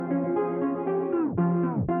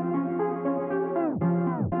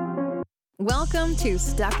Welcome to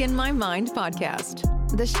Stuck in My Mind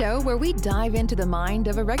podcast, the show where we dive into the mind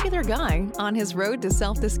of a regular guy on his road to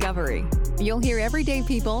self-discovery. You'll hear everyday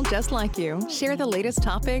people just like you share the latest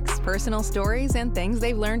topics, personal stories, and things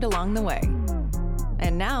they've learned along the way.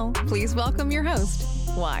 And now, please welcome your host,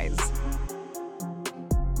 Wise.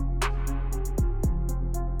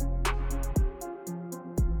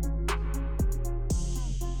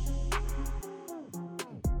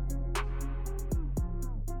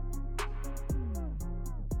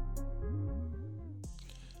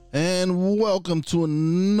 And welcome to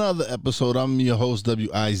another episode. I'm your host,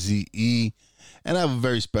 W-I-Z-E, and I have a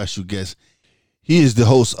very special guest. He is the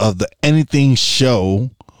host of the Anything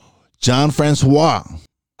Show, John Francois.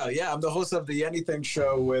 Yeah, I'm the host of the Anything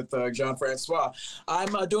Show with John Francois.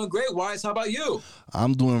 I'm doing great, Wise. How about you?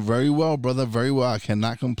 I'm doing very well, brother. Very well. I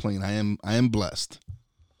cannot complain. I am blessed.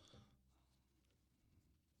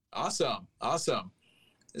 Awesome.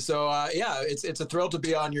 So, it's a thrill to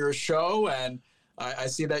be on your show, and I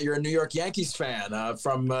see that you're a New York Yankees fan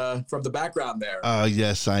from the background there.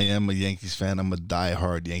 Yes, I am a Yankees fan. I'm a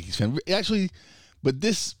diehard Yankees fan. Actually, but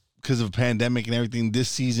this, because of the pandemic and everything, this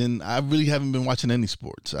season, I really haven't been watching any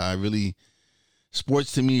sports.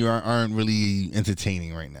 Sports to me aren't really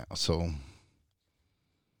entertaining right now. So,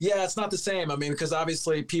 yeah, it's not the same. I mean, because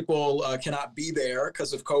obviously people cannot be there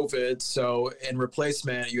because of COVID. So in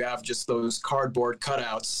replacement, you have just those cardboard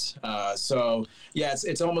cutouts. So yeah,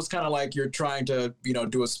 it's almost kind of like you're trying to,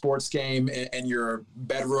 do a sports game in your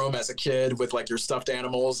bedroom as a kid with like your stuffed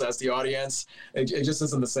animals as the audience. It just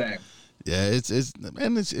isn't the same. Yeah,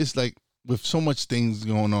 it's like with so much things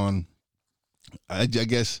going on, I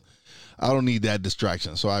guess I don't need that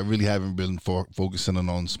distraction. So I really haven't been focusing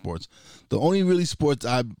on sports. The only really sports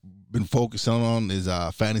I've been focusing on is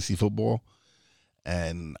fantasy football.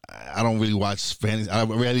 And I don't really watch fantasy. I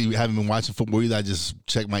really haven't been watching football either. I just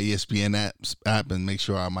check my ESPN app and make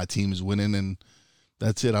sure my team is winning. And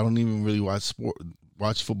that's it. I don't even really watch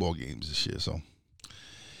football games this year. So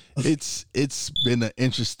it's been an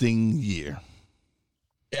interesting year.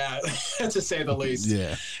 Yeah, to say the least.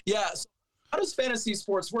 Yeah. Yeah. So how does fantasy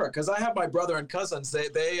sports work? Because I have my brother and cousins.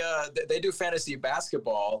 They do fantasy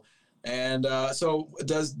basketball, and so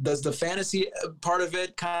does the fantasy part of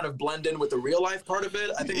it kind of blend in with the real life part of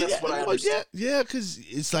it? I think that's what I understand. Yeah, because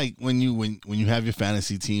it's like when you have your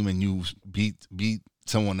fantasy team and you beat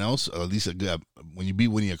someone else, or at least when you beat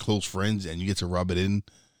one of your close friends and you get to rub it in,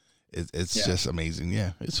 it's just amazing.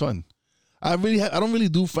 Yeah, it's fun. I don't really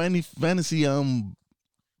do fantasy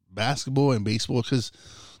basketball and baseball because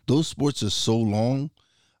those sports are so long.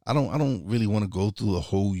 I don't really want to go through a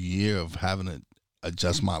whole year of having to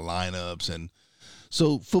adjust my lineups, and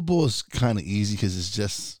so football is kind of easy because it's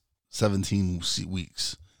just 17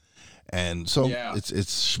 weeks, and so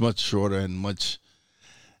it's much shorter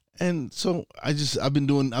and so I've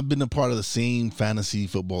been a part of the same fantasy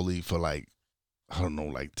football league for like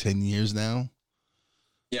 10 years now.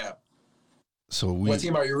 Yeah. So what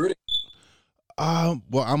team are you rooting?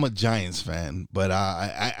 Well, I'm a Giants fan, but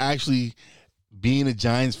I actually, being a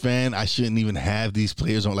Giants fan, I shouldn't even have these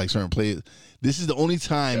players on, like certain players. This is the only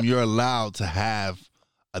time you're allowed to have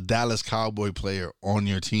a Dallas Cowboy player on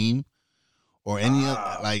your team or any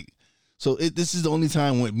other, like, so this is the only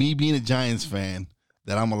time with me being a Giants fan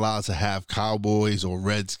that I'm allowed to have Cowboys or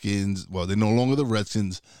Redskins. Well, they're no longer the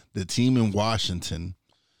Redskins, the team in Washington,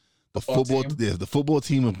 the football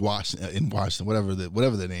team in Washington, whatever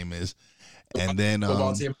their name is. And then,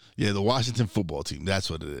 team. Yeah, the Washington football team. That's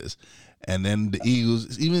what it is. And then the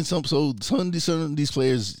Eagles. Even some of these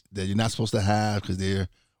players that you're not supposed to have because they're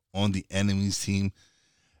on the enemy's team.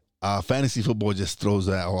 Fantasy football just throws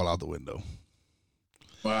that all out the window.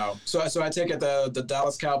 Wow. So I take it the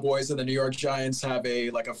Dallas Cowboys and the New York Giants have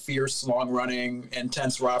a fierce, long running,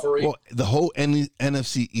 intense rivalry. Well, the whole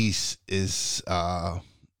NFC East is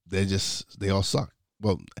they all suck.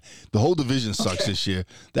 Well, the whole division sucks this year.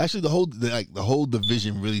 Actually, the whole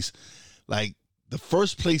division really, like, the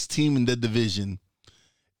first place team in the division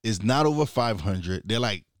is not over 500. They're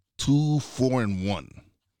like 2-4-1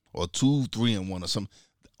 or 2-3-1 or something.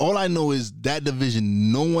 All I know is that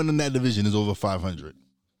division, no one in that division is over 500.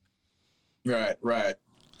 Right.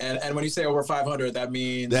 And when you say over 500, that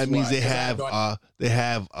means they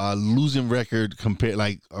have a losing record compared.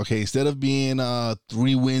 Like, okay, instead of being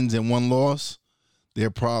 3 wins and 1 loss. They're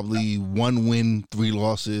probably 1 win, 3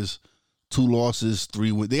 losses, 2 losses,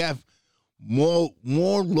 3 wins. They have more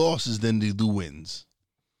losses than they do wins.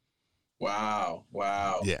 Wow.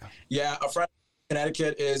 Yeah. Yeah, a friend in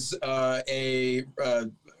Connecticut is a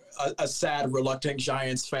a sad, reluctant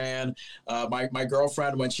Giants fan. My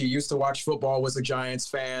girlfriend, when she used to watch football, was a Giants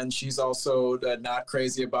fan. She's also not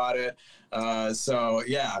crazy about it. So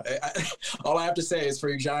yeah, all I have to say is for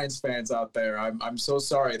you Giants fans out there, I'm so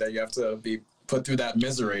sorry that you have to be put through that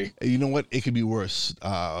misery. You know what? It could be worse.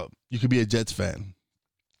 You could be a Jets fan.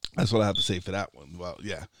 That's what I have to say for that one. Well,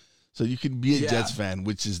 yeah. So you could be a Jets fan,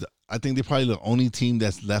 which is, I think they're probably the only team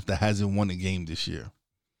that's left that hasn't won a game this year.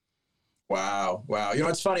 Wow. You know,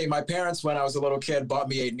 it's funny. My parents, when I was a little kid, bought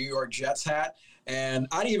me a New York Jets hat. And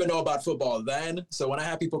I didn't even know about football then. So when I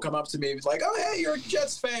have people come up to me, it's like, oh, hey, you're a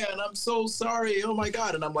Jets fan. I'm so sorry. Oh, my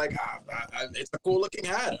God. And I'm like, it's a cool looking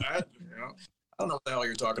hat. I don't know what the hell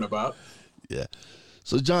you're talking about. Yeah.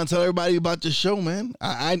 So, John, tell everybody about the show, man.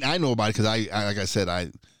 I know about it because I like I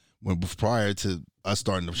said, when prior to us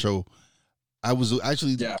starting the show, I was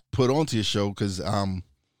actually put onto your show because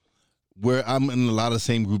where I'm in a lot of the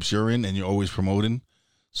same groups you're in and you're always promoting.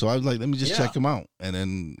 So I was like, let me just check him out. And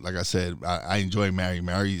then, like I said, I enjoy Mary.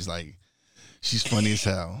 Mary's like, she's funny as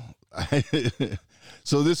hell.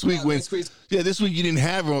 So this week this week you didn't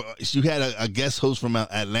have her. You had a guest host from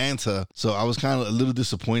Atlanta. So I was kind of a little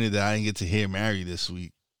disappointed that I didn't get to hear Mary this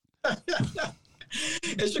week.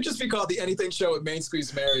 It should just be called the Anything Show with Main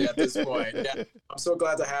Squeeze Mary at this point. Yeah, I'm so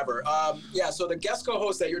glad to have her. So the guest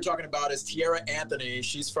co-host that you're talking about is Tiara Anthony.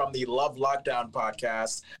 She's from the Love Lockdown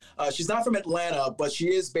podcast. She's not from Atlanta, but she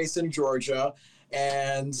is based in Georgia.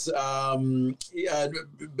 And I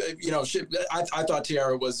thought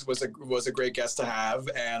Tiara was a great guest to have,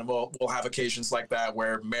 and we'll have occasions like that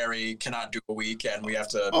where Mary cannot do a week, and we have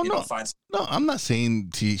to find. No, I'm not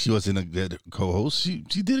saying she wasn't a good co-host. She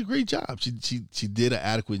did a great job. She did an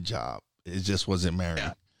adequate job. It just wasn't Mary.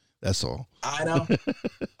 Yeah. That's all. I know.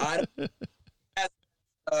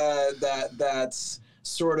 That's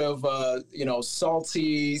sort of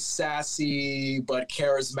salty, sassy, but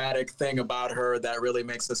charismatic thing about her that really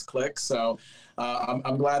makes us click. So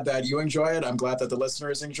I'm glad that you enjoy it. I'm glad that the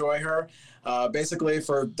listeners enjoy her. Basically,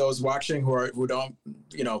 for those watching who don't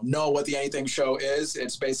know what the Anything Show is,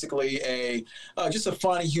 it's basically just a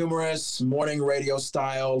fun, humorous morning radio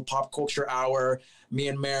style pop culture hour. Me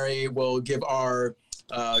and Mary will give our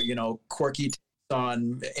quirky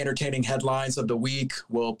on entertaining headlines of the week.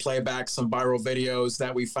 We'll play back some viral videos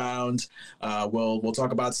that we found. We'll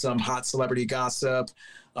talk about some hot celebrity gossip.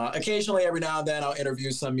 Occasionally, every now and then, I'll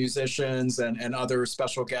interview some musicians and other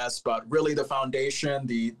special guests. But really, the foundation,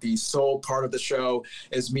 the sole part of the show,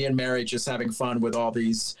 is me and Mary just having fun with all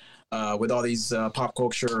these pop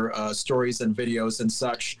culture stories and videos and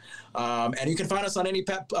such. And you can find us on any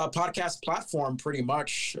podcast platform, pretty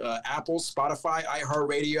much. Apple, Spotify,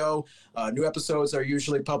 iHeartRadio. New episodes are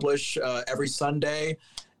usually published every Sunday.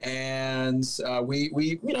 And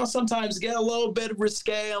we sometimes get a little bit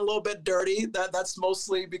risque and a little bit dirty. That's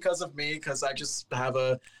mostly because of me, because I just have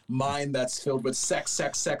a mind that's filled with sex.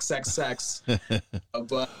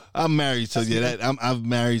 But I'm married, so I'm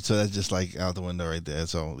married, so that's just like out the window right there.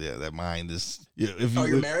 So yeah, that mind is. Yeah,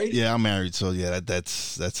 you're married? Yeah, I'm married. So yeah,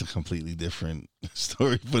 that's a completely different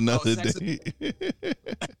story for another day.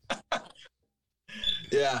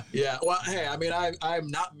 Yeah. Well, hey, I mean,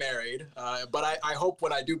 I'm not married, but I hope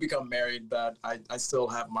when I do become married that I still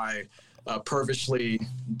have my pervishly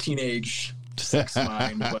teenage sex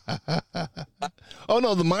mind. But, oh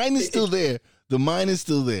no, the mind is still there. The mind is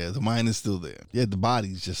still there. Yeah, the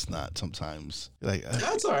body's just not sometimes. Like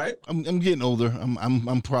that's all right. I'm getting older.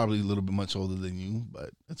 I'm probably a little bit much older than you, but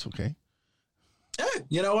that's okay. Hey,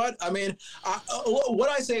 you know what? I mean, what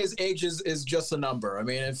I say is age is just a number. I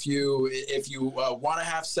mean, if you want to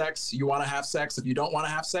have sex, you want to have sex. If you don't want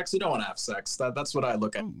to have sex, you don't want to have sex. That's what I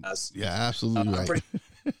look at as. Yeah, absolutely right.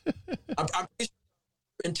 I'm pretty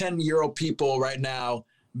sure 10-year-old people right now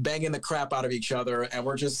banging the crap out of each other, and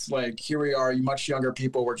we're just like, here we are, you much younger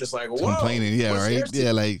people. We're just like, whoa, complaining. Yeah, right.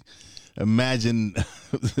 Yeah, like imagine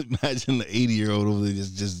the 80-year-old over there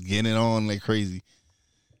just getting it on like crazy.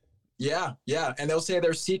 Yeah. And they'll say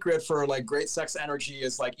their secret for like great sex energy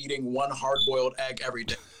is like eating one hard-boiled egg every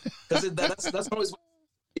day. Because that's always.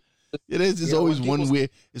 It is. It's always one weird.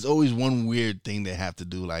 It's always one weird thing they have to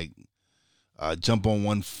do, like jump on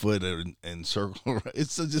one foot and circle.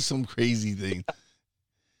 It's just some crazy thing.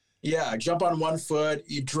 Yeah, jump on one foot.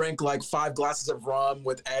 You drink like 5 glasses of rum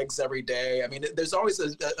with eggs every day. I mean, there's always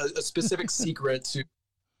a specific secret to,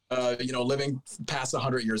 living past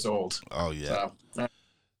 100 years old. Oh yeah. So,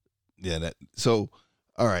 yeah, so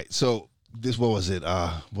all right. So what was it?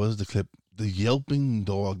 What was the clip? The yelping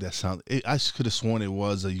dog that sounded. I could have sworn it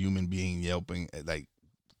was a human being yelping, like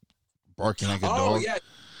barking like a dog. Oh yeah.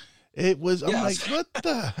 It was. I'm like, what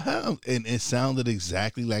the hell? And it sounded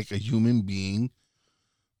exactly like a human being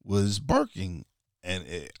was barking, and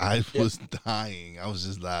I was dying. I was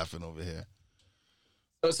just laughing over here.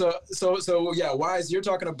 So yeah, Wise, you're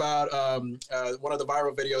talking about one of the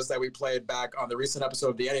viral videos that we played back on the recent episode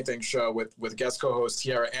of the Anything Show with guest co-host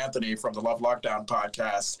Tiara Anthony from the Love Lockdown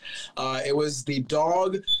podcast. It was the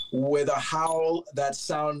dog with a howl that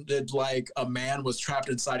sounded like a man was trapped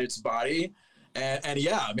inside its body, and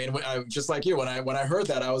yeah, I mean, just like you, when I heard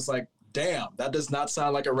that, I was like, damn, that does not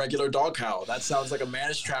sound like a regular dog howl. That sounds like a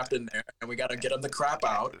man is trapped in there, and we got to get him the crap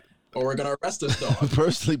out, or we're gonna arrest this dog.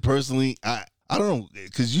 Personally, I don't know,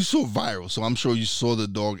 because you saw viral, so I'm sure you saw the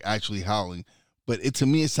dog actually howling. But to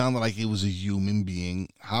me, it sounded like it was a human being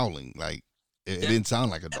howling. Like, it didn't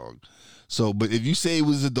sound like a dog. So, but if you say it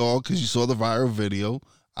was a dog because you saw the viral video,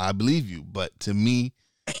 I believe you. But to me,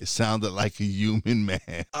 it sounded like a human man.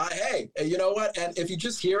 Hey, you know what? And if you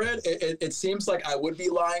just hear it, it seems like I would be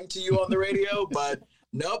lying to you on the radio. But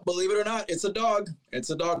nope, believe it or not, it's a dog.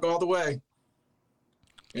 It's a dog all the way.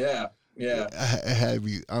 Yeah. Yeah,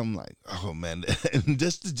 I'm like, oh man, and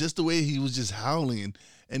just the way he was just howling,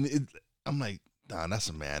 and I'm like, nah, that's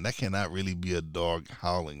a man. That cannot really be a dog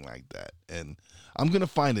howling like that. And I'm gonna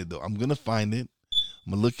find it though. I'm gonna find it.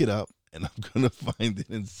 I'm gonna look it up, and I'm gonna find it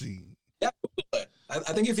and see. Yeah, I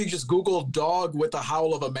think if you just Google "dog with the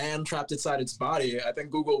howl of a man trapped inside its body," I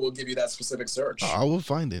think Google will give you that specific search. I will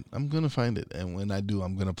find it. I'm gonna find it, and when I do,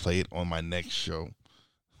 I'm gonna play it on my next show.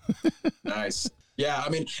 Nice. Yeah, I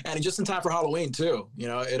mean, and just in time for Halloween too. You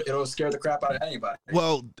know, it'll scare the crap out of anybody.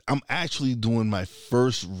 Well, I'm actually doing my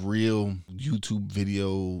first real YouTube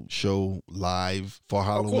video show live for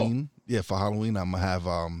Halloween. Oh, cool. Yeah, for Halloween, I'm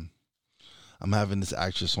having this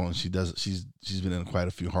actress on. She's been in quite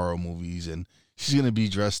a few horror movies, and she's gonna be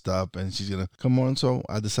dressed up, and she's gonna come on. So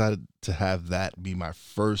I decided to have that be my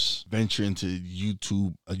first venture into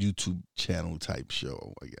YouTube, a YouTube channel type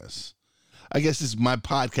show, I guess it's my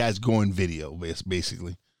podcast going video,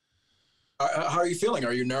 basically. How are you feeling?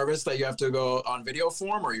 Are you nervous that you have to go on video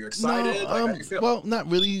form? Or are you excited? No, how do you feel? Well,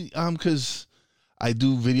 not really, because I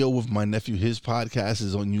do video with my nephew. His podcast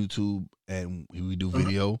is on YouTube, and we do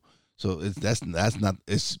video. So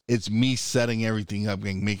it's me setting everything up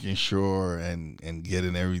and making sure and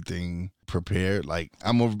getting everything prepared. Like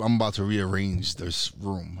I'm about to rearrange this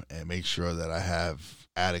room and make sure that I have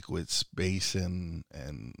adequate space and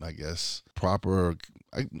I guess proper,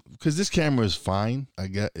 because this camera is fine. I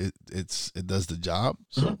get it does the job.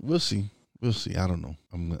 So we'll see. I don't know.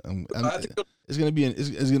 It's gonna be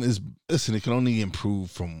listen. It can only improve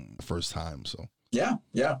from the first time. So. Yeah.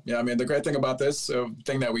 I mean, the great thing about this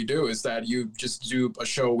thing that we do is that you just do a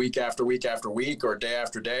show week after week after week or day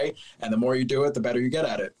after day, and the more you do it, the better you get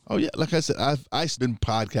at it. Oh yeah, like I said, I've been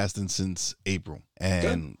podcasting since April,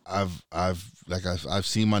 and good. I've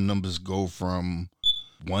seen my numbers go from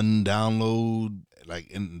one download,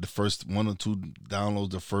 like in the first 1 or 2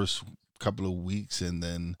 downloads the first couple of weeks, and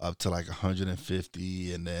then up to like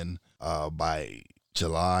 150, and then by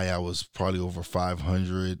July, I was probably over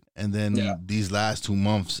 500. And then these last 2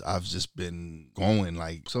 months, I've just been going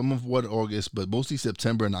like some of August, but mostly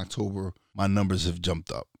September and October, my numbers have jumped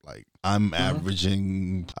up. Like I'm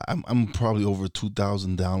averaging, I'm probably over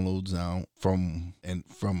 2,000 downloads now from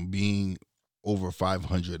being over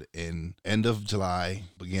 500 in end of July,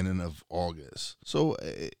 beginning of August. So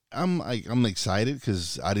I'm excited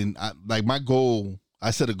because my goal. I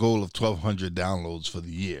set a goal of 1,200 downloads for the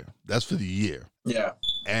year. That's for the year. Yeah.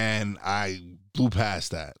 And I blew past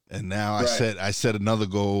that. And now I set another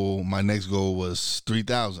goal. My next goal was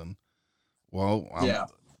 3,000. Well,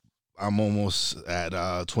 I'm almost at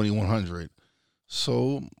 2,100.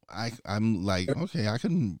 So I'm like, okay, I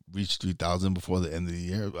can reach 3,000 before the end of the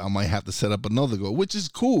year. I might have to set up another goal, which is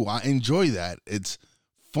cool. I enjoy that. It's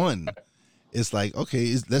fun. It's like,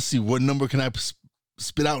 okay, let's see, what number can I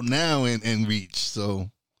spit out now and reach. So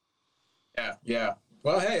yeah.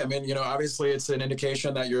 Well, hey, I mean, you know, obviously it's an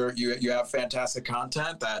indication that you have fantastic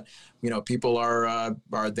content, that, you know, people are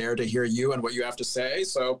there to hear you and what you have to say.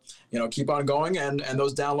 So, you know, keep on going, and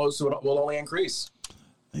those downloads will only increase.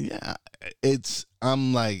 Yeah,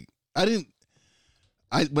 when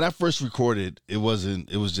I first recorded, it was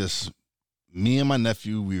just me and my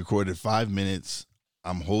nephew. We recorded 5 minutes.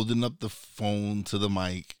 I'm holding up the phone to the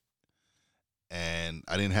mic, and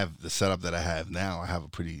I didn't have the setup that I have now. I have a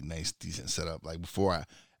pretty nice, decent setup. Like before,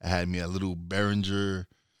 I had me a little Behringer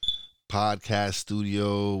podcast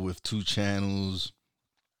studio with 2 channels.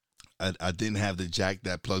 I didn't have the jack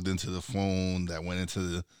that plugged into the phone that went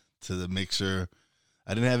into the mixer.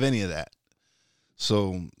 I didn't have any of that.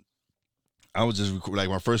 So I was just like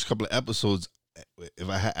my first couple of episodes. If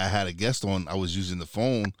I had a guest on, I was using the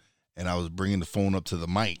phone, and I was bringing the phone up to the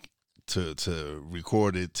mic to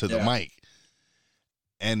record it to the mic.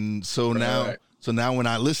 And so now when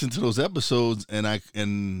I listen to those episodes and I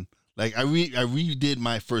redid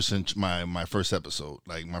my first episode.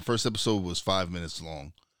 Like my first episode was 5 minutes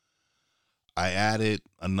long. I added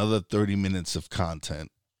another 30 minutes of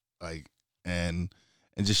content, and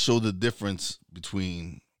just show the difference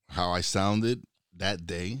between how I sounded that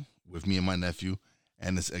day with me and my nephew.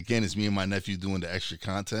 And it's me and my nephew doing the extra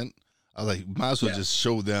content. I was like, might as well just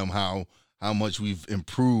show them how much we've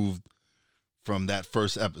improved from that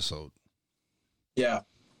first episode. Yeah.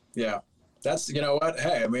 That's, you know what?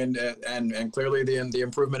 Hey, I mean, and clearly the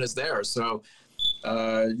improvement is there. So,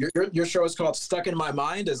 your show is called Stuck in My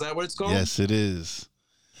Mind. Is that what it's called? Yes, it is.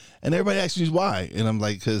 And everybody asks me why, and I'm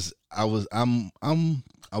like, because I was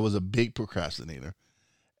a big procrastinator,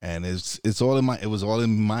 and it was all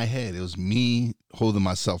in my head. It was me holding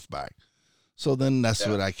myself back. So then that's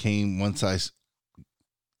what I came once I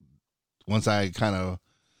kind of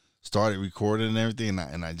started recording and everything,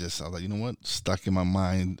 and I was like, you know what, stuck in my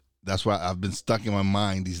mind. That's why I've been stuck in my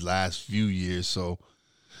mind these last few years. So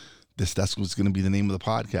that's what's going to be the name of the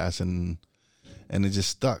podcast, and it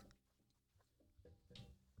just stuck.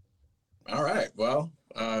 All right. Well,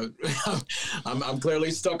 I'm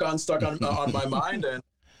clearly stuck on my mind, and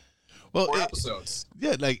more episodes.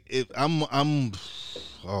 Yeah, like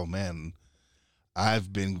oh man,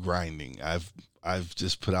 I've been grinding. I've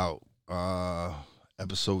just put out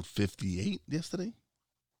episode 58 yesterday.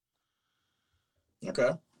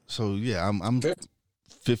 Okay. So yeah, I'm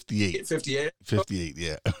 58. 58. 58.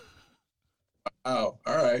 Yeah. Oh,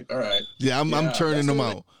 all right. Yeah, I'm turning them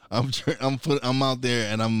out. I'm out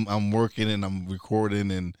there and I'm working and I'm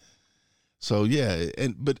recording, and so yeah,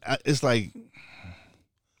 but it's like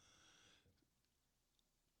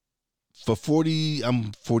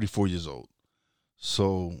I'm 44 years old,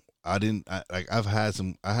 so I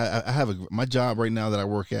have my job right now that I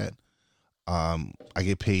work at. I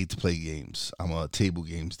get paid to play games. I'm a table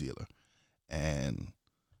games dealer, and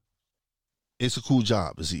it's a cool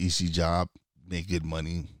job. It's an easy job. Make good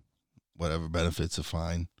money, whatever, benefits are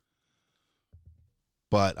fine.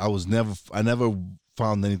 But I never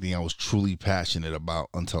found anything I was truly passionate about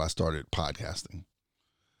until I started podcasting.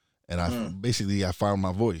 And I found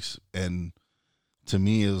my voice. And to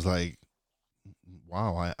me, it was like,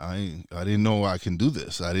 wow, I didn't know I can do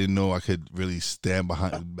this. I didn't know I could really stand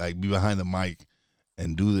behind, be behind the mic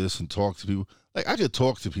and do this and talk to people. Like, I could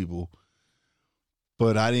talk to people,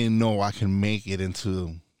 but I didn't know I can make it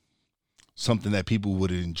into something that people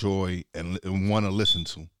would enjoy and want to listen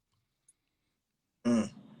to.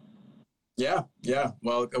 Yeah.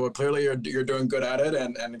 Well, clearly you're doing good at it,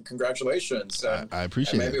 and congratulations. I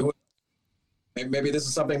appreciate it. Maybe this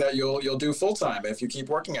is something that you'll do full time if you keep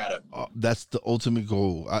working at it. That's the ultimate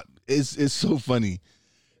goal. It's so funny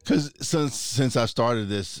because since I started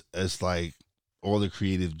this, it's like all the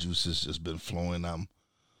creative juices just been flowing. Me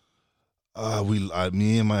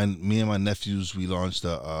and my nephews, we launched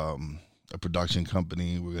a production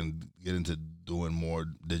company. We're gonna get into doing more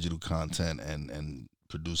digital content and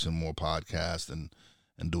producing more podcasts and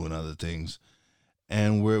doing other things.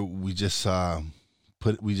 And we just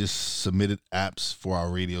submitted apps for our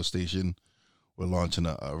radio station. We're launching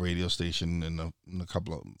a radio station in a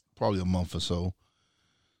couple of, probably a month or so.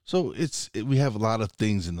 So we have a lot of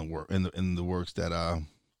things in the works that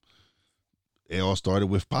it all started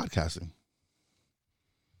with podcasting.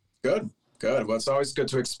 Good. Well, it's always good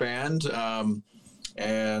to expand.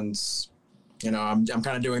 And you know, I'm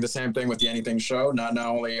kind of doing the same thing with the Anything Show. Not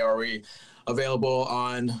only are we available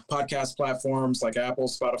on podcast platforms like Apple,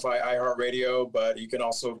 Spotify, iHeartRadio, but you can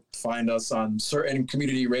also find us on certain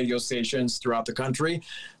community radio stations throughout the country.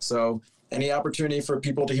 So any opportunity for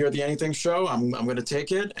people to hear the Anything Show, I'm going to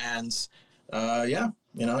take it. And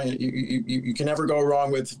you know, you can never go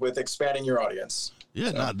wrong with expanding your audience.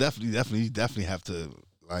 Yeah, so. No, definitely have to,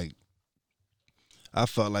 like, I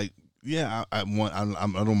felt like, yeah, I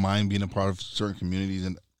don't mind being a part of certain communities,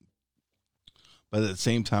 but at the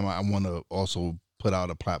same time, I want to also put out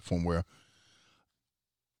a platform where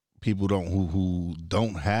people who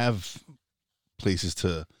don't have places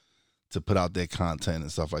to put out their content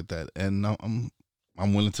and stuff like that, and I'm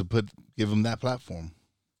willing to give them that platform.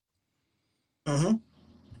 Mm-hmm.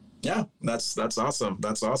 Yeah, that's awesome.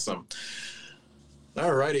 That's awesome.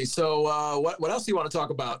 All righty. So what else do you want to talk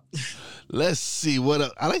about? Let's see.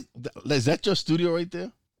 Is that your studio right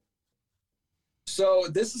there? So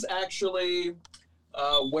this is actually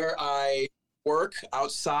where I work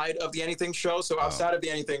outside of the Anything Show. So outside of the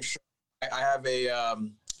Anything Show, I have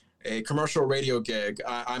a commercial radio gig.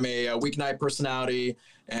 I'm a weeknight personality,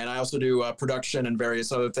 and I also do production and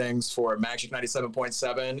various other things for Magic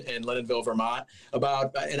 97.7 in Lyndonville, Vermont,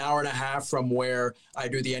 about an hour and a half from where I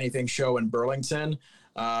do the Anything show in Burlington.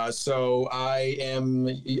 So I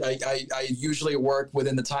usually work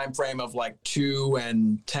within the time frame of like 2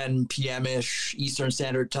 and 10 p.m.-ish Eastern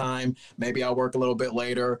Standard Time. Maybe I'll work a little bit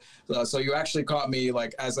later. So you actually caught me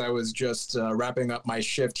like as I was just wrapping up my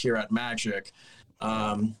shift here at Magic.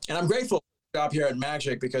 And I'm grateful for the job here at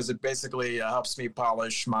Magic because it basically helps me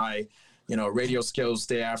polish my, radio skills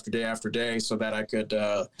day after day after day so that I could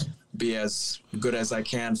be as good as I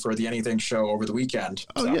can for the Anything show over the weekend.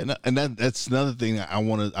 Oh, so. Yeah. And that's another thing I'm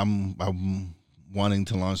wanting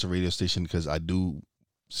to launch a radio station because I do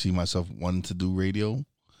see myself wanting to do radio,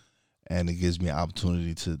 and it gives me an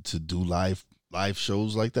opportunity to do live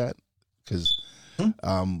shows like that. Because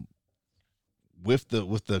with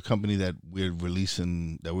the company that we're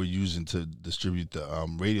using to distribute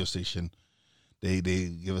the radio station, they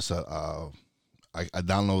give us I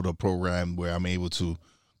download a program where I'm able to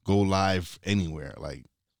go live anywhere, like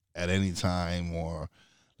at any time, or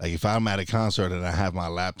like if I'm at a concert and I have my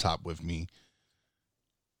laptop with me,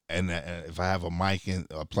 and if I have a mic and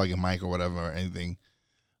a plug-in mic or whatever or anything,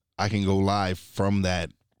 I can go live from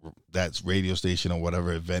that's radio station or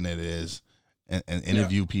whatever event it is, and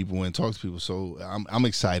interview people and talk to people. So I'm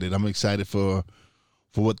excited. I'm excited for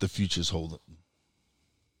what the future's holding.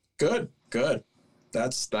 Good.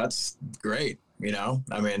 That's great.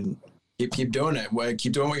 I mean, keep doing it.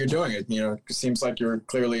 Keep doing what you're doing. It seems like you're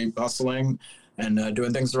clearly hustling and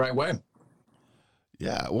doing things the right way.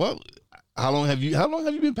 Yeah. Well, how long have you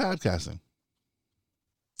been podcasting?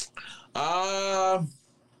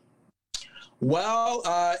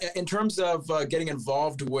 In terms of getting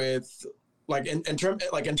involved with, in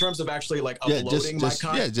terms of actually uploading my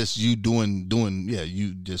content. Yeah, just you doing. Yeah,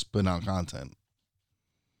 you just putting out content.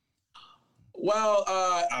 Well,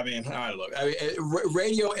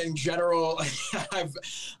 radio in general,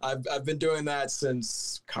 I've been doing that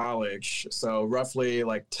since college. So roughly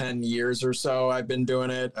 10 years or so I've been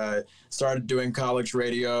doing it. Started doing college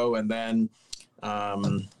radio and then,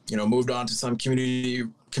 moved on to some community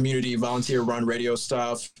volunteer run radio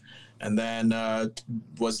stuff. And then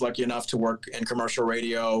was lucky enough to work in commercial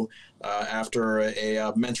radio after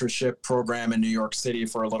a mentorship program in New York City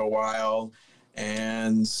for a little while.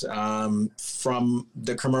 And from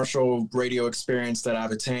the commercial radio experience that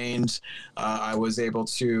I've attained, I was able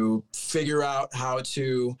to figure out how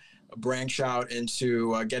to branch out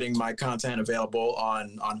into getting my content available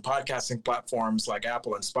on podcasting platforms like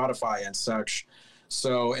Apple and Spotify and such.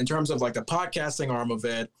 So in terms of the podcasting arm of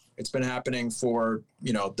it, it's been happening for,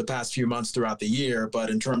 the past few months throughout the year. But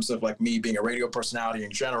in terms of me being a radio personality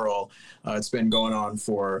in general, it's been going on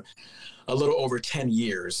for a little over 10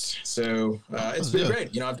 years. So it's been great.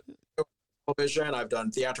 I've done television, I've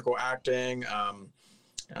done theatrical acting.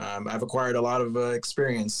 I've acquired a lot of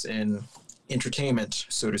experience in entertainment,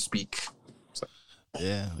 so to speak. So.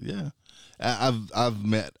 Yeah. I've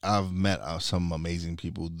met some amazing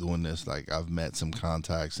people doing this. I've met some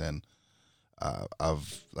contacts, and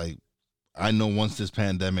I know once this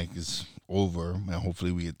pandemic is over, and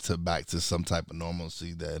hopefully we get back to some type of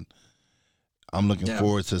normalcy, then I'm looking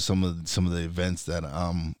forward to some of the events that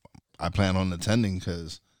I plan on attending,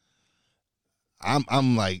 because I'm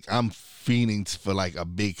fiending for a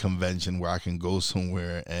big convention where I can go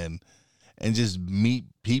somewhere and just meet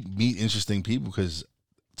interesting people, because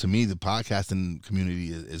to me the podcasting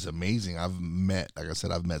community is amazing. I've met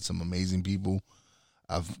some amazing people.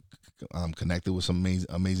 I've connected with some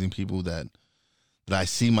amazing people that I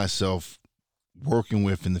see myself working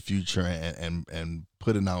with in the future and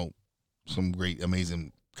putting out some great,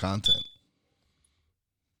 amazing content.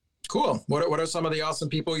 Cool. What are some of the awesome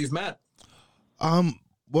people you've met?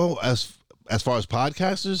 Well, as far as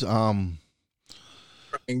podcasters,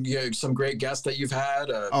 some great guests that you've had.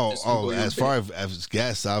 As far as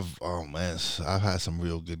guests, I've had some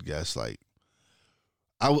real good guests.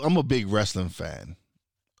 I'm a big wrestling fan.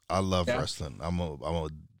 I love wrestling. I'm a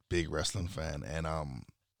big wrestling fan, and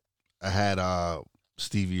I had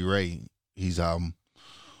Stevie Ray. He's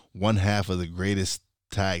one half of the greatest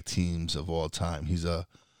tag teams of all time. He's a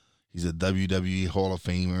WWE Hall of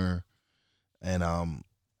Famer, and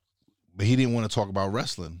but he didn't want to talk about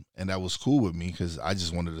wrestling, and that was cool with me because I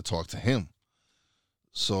just wanted to talk to him.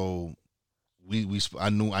 So I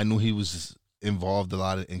knew he was involved a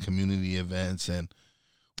lot in community events, and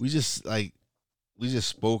we just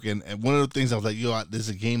spoke, and one of the things I was like, there's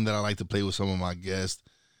a game that I like to play with some of my guests,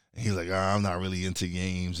 and he's like, I'm not really into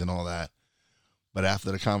games and all that. But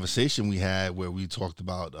after the conversation we had where we talked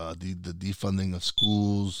about the defunding of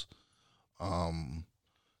schools,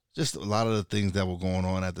 just a lot of the things that were going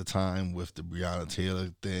on at the time with the Breonna Taylor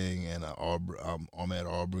thing and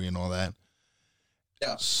Ahmaud Arbery and all that.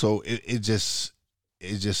 Yeah. So it just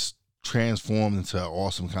transformed into an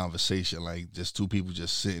awesome conversation, like just two people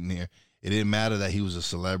just sitting there. It didn't matter that he was a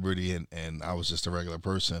celebrity and I was just a regular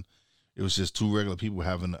person. It was just two regular people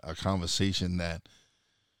having a conversation that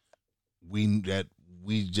we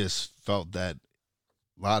just felt that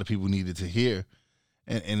a lot of people needed to hear,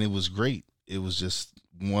 and it was great. It was just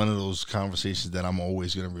one of those conversations that I'm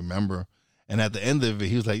always going to remember. And at the end of it,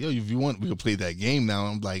 he was like, yo, if you want, we can play that game now.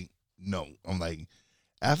 I'm like, no. I'm like,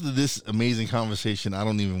 after this amazing conversation, I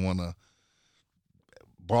don't even want to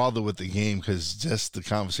bother with the game, because just the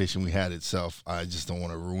conversation we had itself, I just don't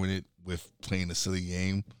want to ruin it with playing a silly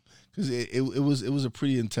game, because it was a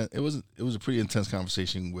pretty intense a pretty intense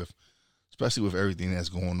conversation, with especially with everything that's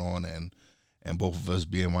going on and both of us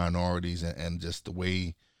being minorities and just the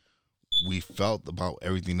way we felt about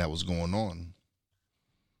everything that was going on.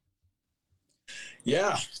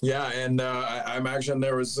 Yeah, and I imagine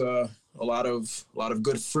there was a lot of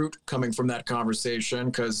good fruit coming from that conversation,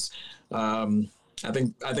 because I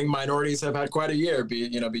think minorities have had quite a year,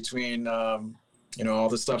 between all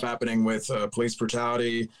the stuff happening with police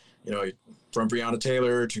brutality, from Breonna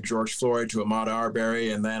Taylor to George Floyd to Ahmaud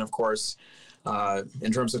Arbery, and then of course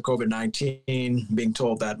in terms of COVID-19, being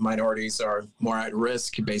told that minorities are more at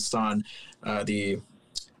risk based on the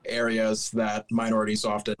areas that minorities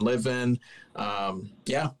often live in.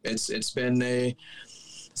 It's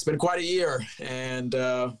been quite a year, and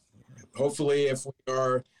hopefully, if we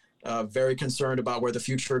are very concerned about where the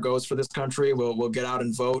future goes for this country, we'll get out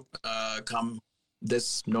and vote come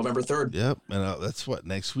this November 3rd. Yep, and that's what,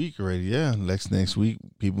 next week already. Yeah, next week,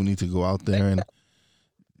 people need to go out there and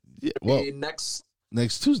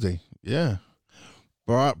next Tuesday. Yeah,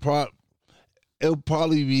 it'll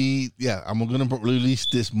probably be I'm gonna release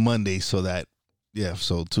this Monday, so that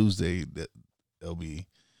so Tuesday it'll be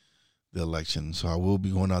the election. So I will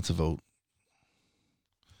be going out to vote.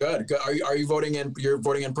 Good. Are you voting in? You're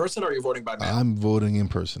voting in person, or are you voting by mail? I'm voting in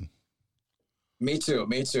person. Me too.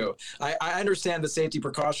 I understand the safety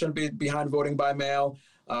precaution behind voting by mail,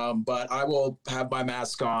 but I will have my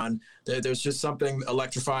mask on. There's just something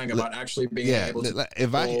electrifying about actually being able to.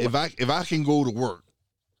 If I can go to work,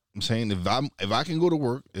 I'm saying if I can go to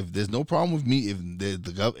work, if there's no problem with me,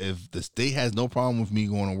 if the state has no problem with me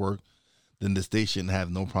going to work, then the state shouldn't have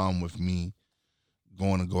no problem with me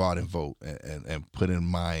going to go out and vote and put in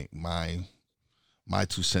my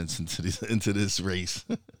 2 cents into this race.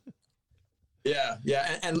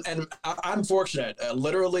 Yeah, and I'm fortunate.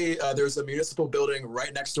 Literally, there's a municipal building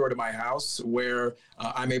right next door to my house where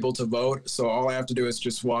I'm able to vote. So all I have to do is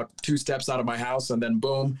just walk 2 steps out of my house, and then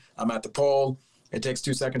boom, I'm at the poll. It takes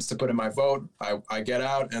 2 seconds to put in my vote. I get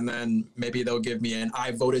out, and then maybe they'll give me an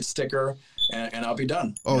 "I voted" sticker, and I'll be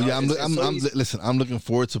done. Oh yeah, listen. I'm looking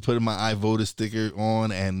forward to putting my "I voted" sticker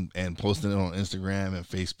on and posting it on Instagram and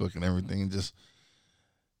Facebook and everything,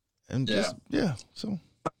 So.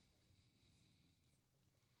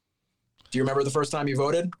 Do you remember the first time you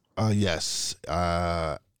voted? Yes.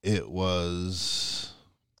 It was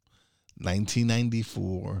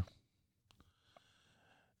 1994.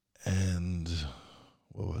 And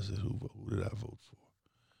what was it? Who did I vote for?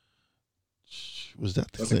 Was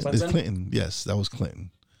that Clinton? Yes, that was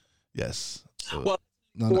Clinton. Yes. No.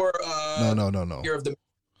 Year of the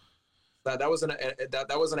that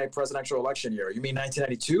wasn't a presidential election year. You mean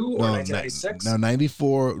 1992 or 1996? No,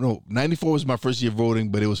 94. No, 94 was my first year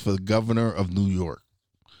voting, but it was for the governor of New York.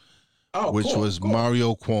 Oh, which was cool.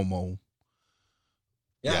 Mario Cuomo.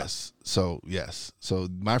 Yeah. Yes. So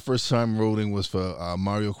my first time voting was for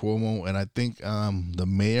Mario Cuomo, and I think the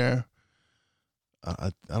mayor.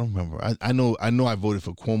 I don't remember. I know I voted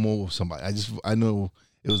for Cuomo or somebody. I know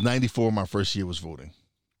it was 94. My first year was voting.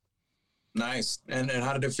 Nice. And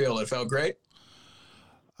how did it feel? It felt great?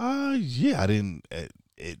 Yeah, I didn't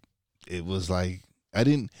it was like I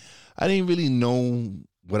didn't really know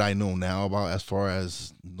what I know now about, as far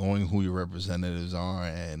as knowing who your representatives are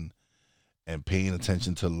and paying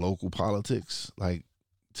attention to local politics. Like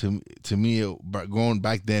to me, going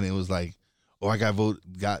back then, it was like, oh, I got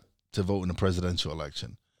to vote in the presidential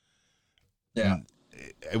election. Yeah.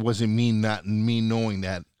 It wasn't me knowing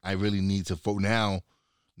that I really need to vote now.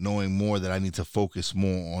 Knowing more that I need to focus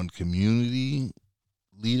more on community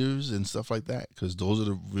leaders and stuff like that, because those are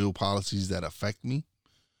the real policies that affect me.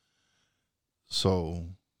 So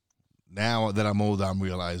now that I'm older, I'm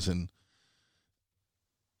realizing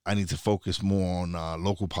I need to focus more on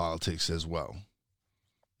local politics as well.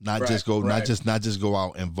 Not just go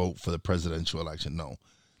out and vote for the presidential election. No,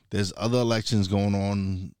 there's other elections going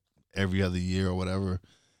on every other year or whatever,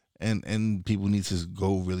 and people need to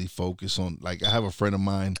go really focus on. Like, I have a friend of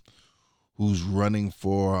mine who's running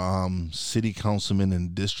for city councilman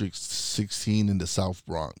in District 16 in the South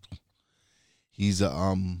Bronx. He's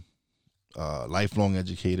a lifelong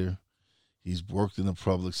educator. He's worked in the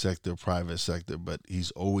public sector, private sector, but he's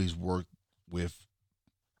always worked with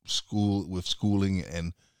schooling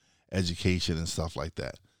and education and stuff like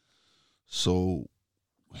that. So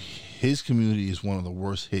his community is one of the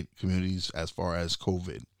worst hit communities as far as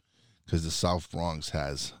COVID, because the South Bronx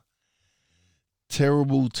has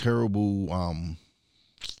terrible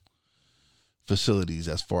facilities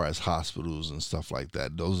as far as hospitals and stuff like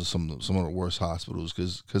that. Those are some of the worst hospitals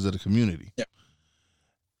because of the community. Yeah.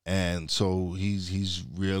 And so he's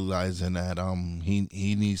realizing that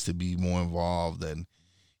he needs to be more involved, and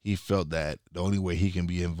he felt that the only way he can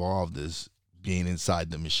be involved is being inside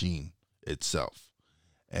the machine itself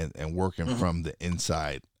and working from the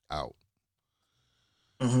inside out.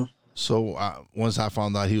 So once I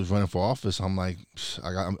found out he was running for office, I'm like,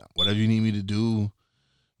 I got whatever you need me to do.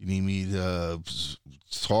 You need me to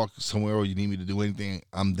talk somewhere, or you need me to do anything,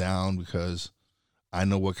 I'm down, because I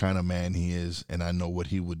know what kind of man he is, and I know what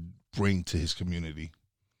he would bring to his community.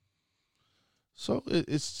 So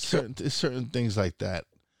it's certain things like that.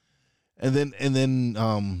 And then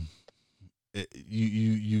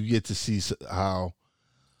you get to see how,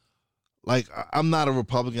 like, I'm not a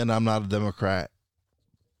Republican, I'm not a Democrat,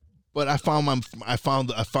 but I found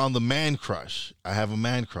the man crush. I have a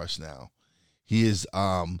man crush now. He is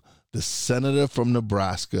the senator from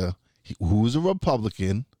Nebraska, who is a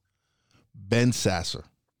Republican, Ben Sasser.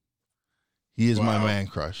 He is my man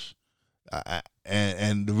crush,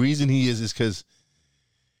 and the reason he is because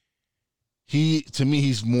to me,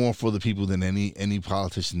 he's more for the people than any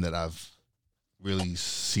politician that I've really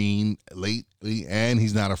seen lately, and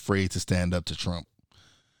he's not afraid to stand up to Trump,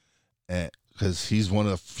 because he's one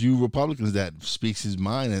of the few Republicans that speaks his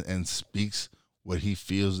mind and speaks what he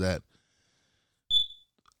feels that,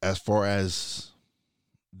 as far as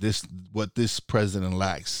what this president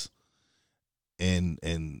lacks in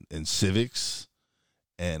civics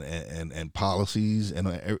and policies, and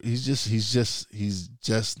he's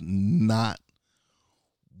just not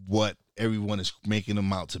what everyone is making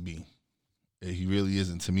him out to be. He really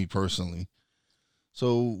isn't, to me personally.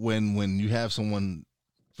 So when you have someone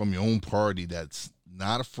from your own party that's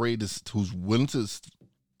not afraid who's willing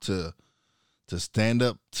to stand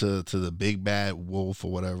up to the big bad wolf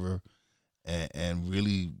or whatever, and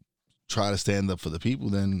really try to stand up for the people,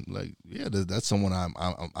 then, like, yeah, that's someone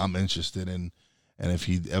I'm interested in. And if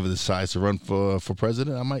he ever decides to run for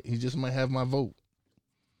president, he just might have my vote.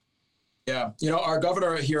 Yeah, our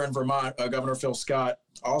governor here in Vermont, Governor Phil Scott,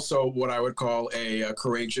 also what I would call a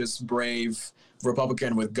courageous, brave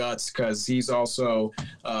Republican with guts, because he's also,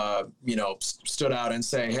 stood out and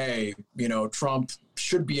say, hey, Trump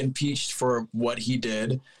should be impeached for what he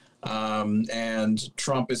did. And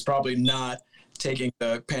Trump is probably not taking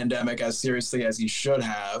the pandemic as seriously as he should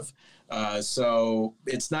have. So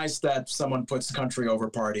it's nice that someone puts country over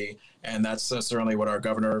party. And that's certainly what our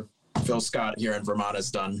governor, Phil Scott, here in Vermont has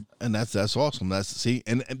done. And that's awesome.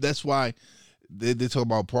 And that's why they talk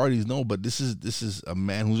about parties. No, but this is a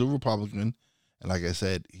man who's a Republican. And like I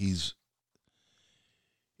said,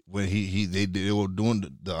 when they were doing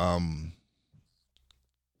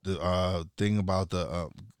the thing about the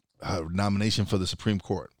nomination for the Supreme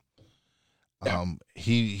Court. Yeah.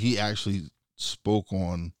 He actually spoke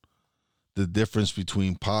on the difference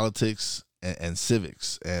between politics and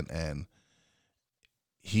civics, and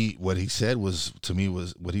what he said was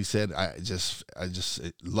I just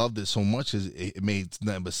loved it so much. It made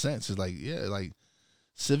nothing but sense. It's like, yeah, like,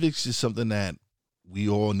 civics is something that we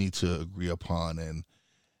all need to agree upon and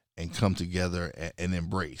come together and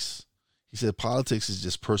embrace. He said politics is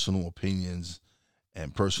just personal opinions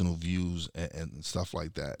and personal views and stuff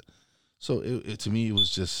like that. So it to me, it was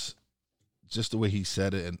just the way he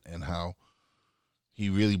said it and how he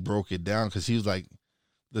really broke it down, because he was like,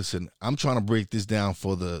 listen, I'm trying to break this down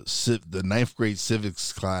for the ninth grade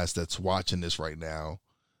civics class that's watching this right now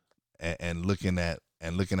and looking at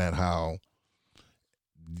how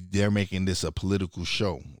they're making this a political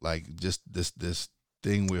show. Like, just this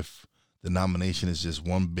thing with the nomination is just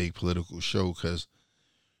one big political show, because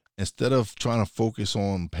instead of trying to focus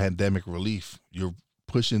on pandemic relief, you're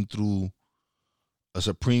pushing through a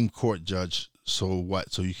Supreme Court judge. So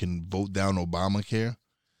what? So you can vote down Obamacare,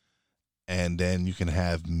 and then you can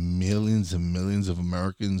have millions and millions of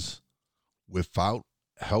Americans without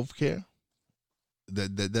health care?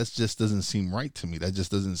 That just doesn't seem right to me. That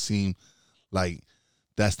just doesn't seem like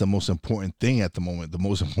that's the most important thing at the moment. The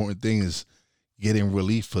most important thing is getting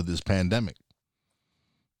relief for this pandemic.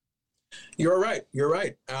 You're right.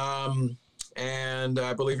 And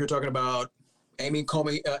I believe you're talking about Amy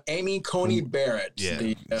Coney Barrett,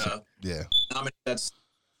 the nominee that's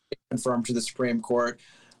confirmed to the Supreme Court.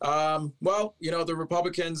 Well, the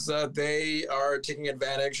Republicans, they are taking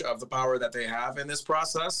advantage of the power that they have in this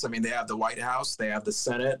process. I mean, they have the White House, they have the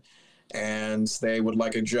Senate, and they would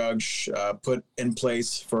like a judge put in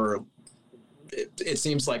place for, it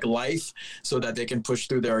seems like life, so that they can push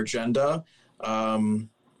through their agenda.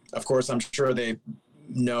 Of course, I'm sure they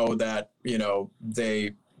know that,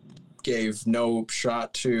 they gave no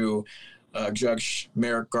shot to Judge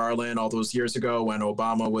Merrick Garland all those years ago when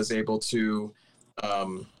Obama was able to,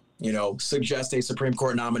 suggest a Supreme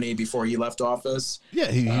Court nominee before he left office.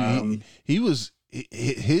 Yeah, his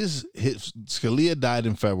Scalia died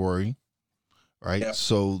in February, right? Yep.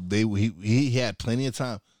 So he had plenty of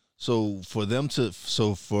time. So for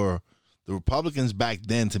the Republicans back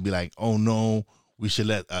then to be like, oh no, we should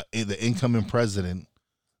let the incoming president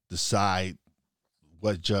decide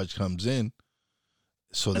what judge comes in.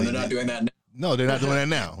 So they're not doing that now. No, they're not doing that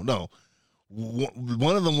now. No.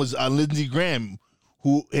 One of them was Lindsey Graham,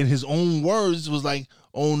 who in his own words was like,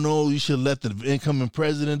 oh no, you should let the incoming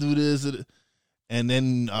president do this. And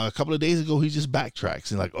then a couple of days ago, he just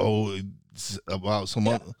backtracks and like, oh, it's about some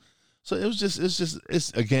other. So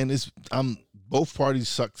both parties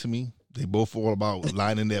suck to me. They both all about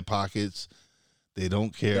lining their pockets. They don't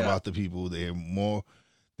care about the people.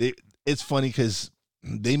 It's funny because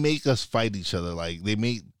they make us fight each other. Like they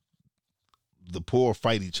make the poor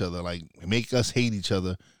fight each other. Like make us hate each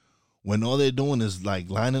other when all they're doing is like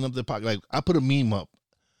lining up their pocket. Like I put a meme up.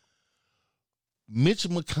 Mitch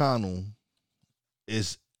McConnell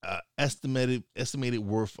is estimated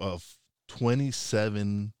worth of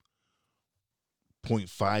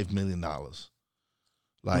 $27.5 million.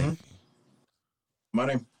 Like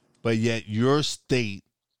money. But yet your state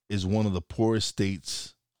is one of the poorest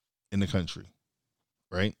states in the country,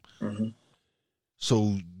 right? Mm-hmm.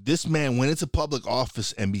 So this man went into public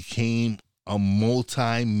office and became a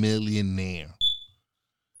multi-millionaire,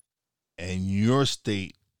 and your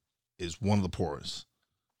state is one of the poorest.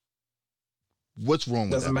 What's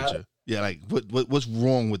wrong with that picture? Yeah, like what's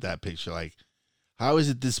wrong with that picture? Like, how is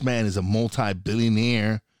it this man is a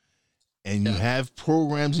multi-billionaire, and you have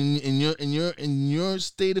programs in your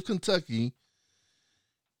state of Kentucky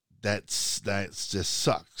that's just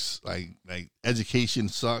sucks. Like education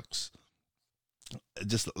sucks.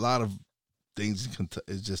 Just a lot of things in Kentucky.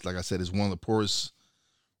 It's just like I said, it's one of the poorest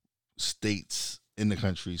states in the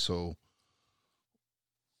country. So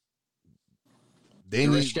they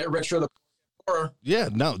need get richer the poor. Yeah,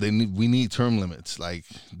 no, we need term limits. Like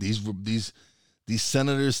these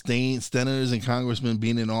senators and congressmen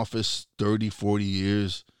being in office 30, 40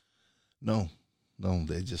 years. No,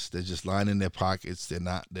 they're just lining their pockets. They're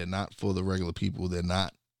not for the regular people. They're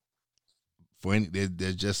not for any.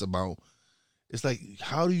 They're just about. It's like,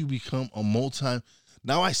 how do you become a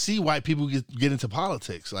Now I see why people get into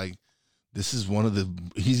politics. Like this is one of the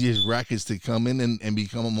easiest rackets to come in and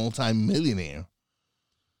become a multi-millionaire.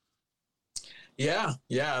 Yeah,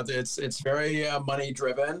 it's very money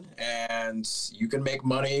driven, and you can make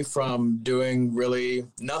money from doing really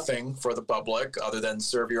nothing for the public other than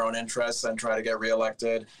serve your own interests and try to get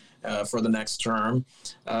reelected for the next term.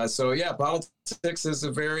 So politics is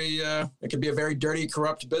it can be a very dirty,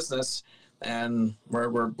 corrupt business, and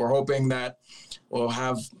we're hoping that we'll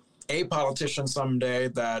have a politician someday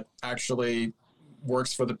that actually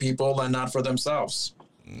works for the people and not for themselves.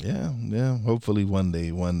 Yeah. Hopefully one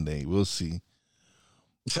day we'll see.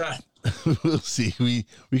 We'll see. We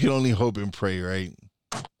can only hope and pray, right?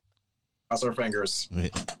 Cross our fingers. Yeah.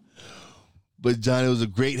 But John, it was a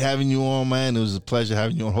great having you on, man. It was a pleasure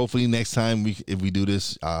having you on. Hopefully next time if we do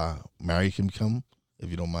this, Mary can come, if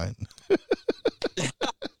you don't mind.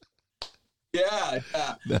 Yeah.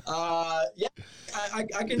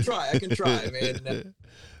 I can try. I mean,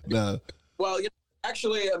 no. Well,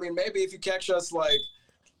 actually, I mean, maybe if you catch us, like,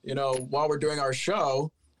 while we're doing our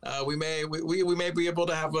show, we may be able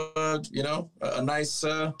to have a nice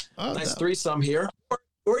threesome here,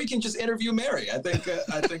 or you can just interview Mary. I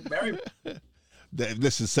think Mary.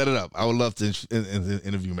 Listen, set it up. I would love to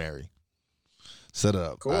interview Mary. Set it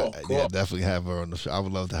up. Cool. Yeah, definitely have her on the show. I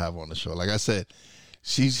would love to have her on the show. Like I said,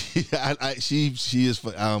 she is.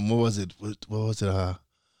 What was it?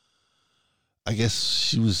 I guess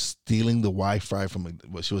she was stealing the Wi-Fi from.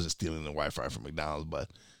 Well, she wasn't stealing the Wi-Fi from McDonald's, but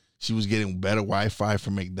she was getting better Wi-Fi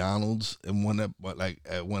from McDonald's, and at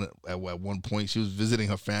one point she was visiting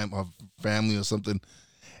her family or something,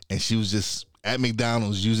 and she was just at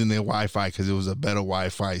McDonald's using their Wi-Fi because it was a better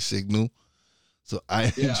Wi-Fi signal. So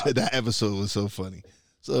I enjoyed that episode. Was so funny.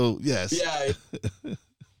 So yes. Yeah.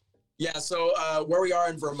 Yeah, so where we are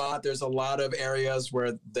in Vermont, there's a lot of areas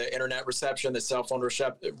where the internet reception, the cell phone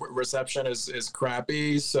reception is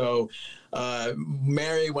crappy. So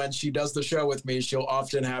Mary, when she does the show with me, she'll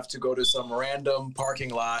often have to go to some random parking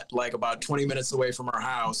lot, like about 20 minutes away from her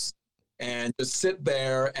house, and just sit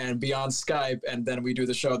there and be on Skype, and then we do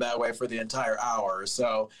the show that way for the entire hour.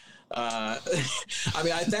 So, I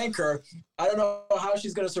mean, I thank her. I don't know how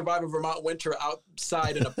she's going to survive a Vermont winter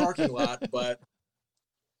outside in a parking lot, but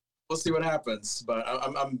we'll see what happens. But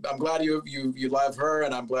I'm glad you love her,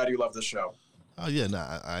 and I'm glad you love the show. Oh yeah,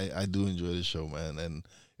 I do enjoy the show, man, and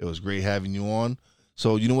it was great having you on.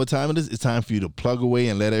 So you know what time it is? It's time for you to plug away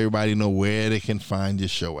and let everybody know where they can find your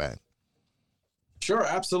show at. Sure,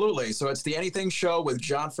 absolutely. So it's the Anything Show with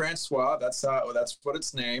John Francois. That's what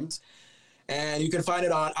it's named. And you can find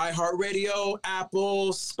it on iHeartRadio,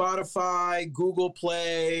 Apple, Spotify, Google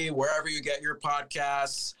Play, wherever you get your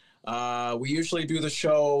podcasts. We usually do the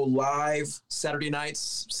show live Saturday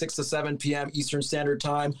nights, 6 to 7 p.m. Eastern Standard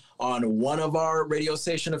Time on one of our radio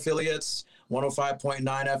station affiliates, 105.9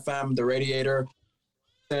 FM, The Radiator,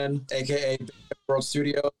 a.k.a. World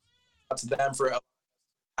Studio. That's them for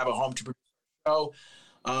have a home to produce the show.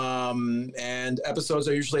 And episodes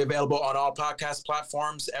are usually available on all podcast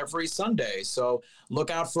platforms every Sunday. So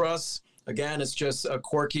look out for us. Again, it's just a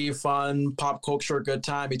quirky, fun, pop culture good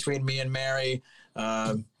time between me and Mary.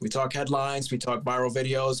 We talk headlines, we talk viral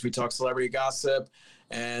videos, we talk celebrity gossip,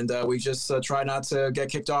 and we just try not to get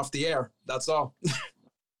kicked off the air. That's all.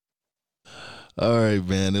 All right,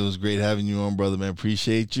 man. It was great having you on, brother, man.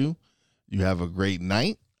 Appreciate you. You have a great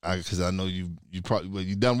night, because I know you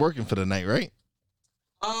done working for the night, right?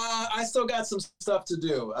 I still got some stuff to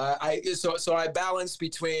do. So I balance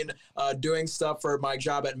between doing stuff for my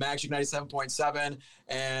job at Magic 97.7,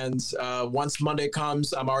 and once Monday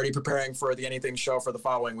comes, I'm already preparing for the Anything Show for the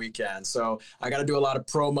following weekend. So I got to do a lot of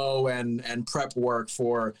promo and prep work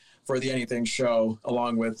for the Anything Show,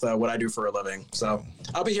 along with what I do for a living. So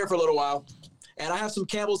I'll be here for a little while, and I have some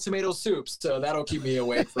Campbell's tomato soups, so that'll keep me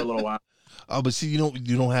awake for a little while. Oh, but see, you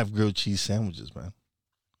don't have grilled cheese sandwiches, man.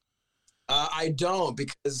 I don't,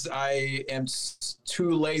 because I am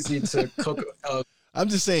too lazy to cook. I'm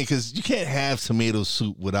just saying, because you can't have tomato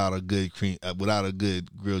soup without a good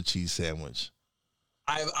grilled cheese sandwich.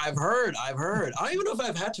 I've heard. I don't even know if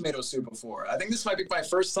I've had tomato soup before. I think this might be my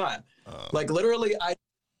first time. Like literally, I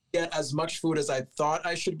get as much food as I thought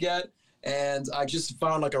I should get, and I just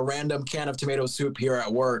found like a random can of tomato soup here at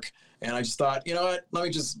work. And I just thought, you know what? Let me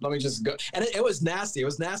just go. And it was nasty. It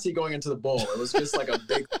was nasty going into the bowl. It was just like a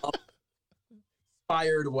big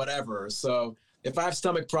fired whatever. So if I have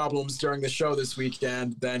stomach problems during the show this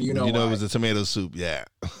weekend, then you know it was a tomato soup. Yeah.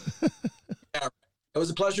 Yeah. It was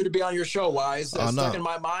a pleasure to be on your show, Wise. Stuck in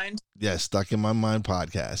My Mind. Yes, Stuck in My Mind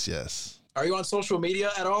podcast. Yes. Are you on social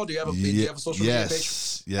media at all? Do you have a social media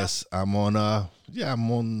page? Yes. I'm on I'm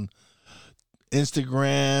on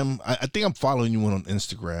Instagram. I think I'm following you on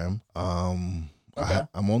Instagram. Okay.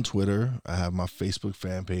 I'm on Twitter. I have my Facebook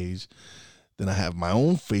fan page. Then I have my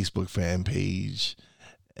own Facebook fan page,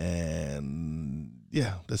 and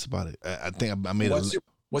yeah, that's about it. I think I made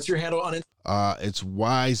What's your handle on it? It's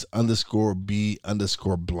Wise_B_Blunt.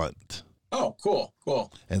 Oh,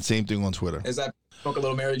 cool. And same thing on Twitter. Is that Smoke a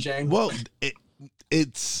Little Mary Jane? Well, it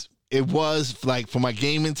was like for my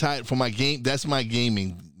gaming type, that's my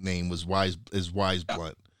gaming name was Wise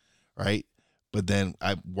Blunt, right? But then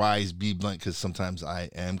Wise B Blunt, because sometimes I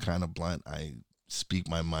am kind of blunt. I speak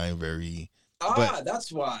my mind very.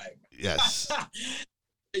 That's why. Yes.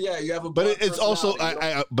 Yeah, you have a. But it's also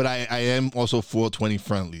I am also 420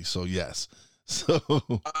 friendly, so yes. So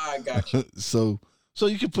I got you. So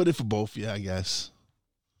you can put it for both, yeah, I guess.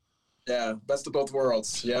 Yeah, best of both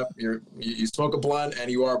worlds. Yep, you smoke a blunt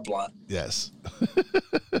and you are blunt. Yes.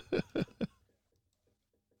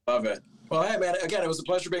 Love it. Well, hey man, again, it was a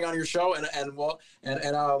pleasure being on your show, and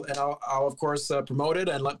I'll of course promote it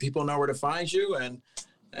and let people know where to find you, and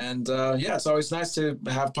yeah, it's always nice to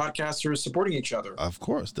have podcasters supporting each other. Of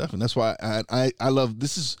course, definitely. That's why I love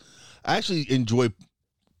this. I actually enjoy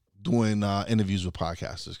doing interviews with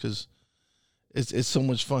podcasters because it's so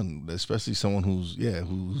much fun, especially someone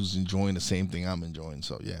who's enjoying the same thing I'm enjoying.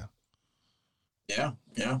 So yeah.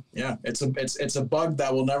 Yeah. It's a bug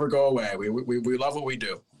that will never go away. We love what we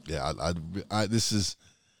do. Yeah, I this is,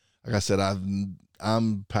 like I said,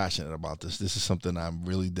 I'm passionate about this. This is something I'm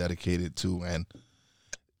really dedicated to, and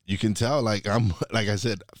You can tell, like like I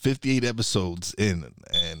said, 58 episodes in,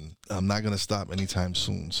 and I'm not gonna stop anytime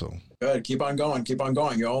soon. So good. Keep on going. Keep on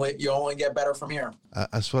going. You only get better from here.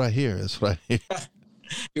 That's what I hear. That's what I hear.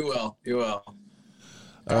 You will. You will.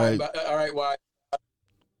 All right. All right. Why?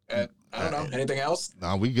 I don't know. Anything else?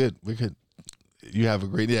 No, we good. We good. You have a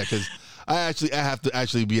great day, because I have to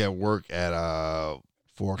actually be at work at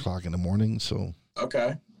 4:00 in the morning. So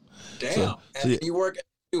okay. Damn. So and yeah. you work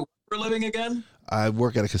for a living again? I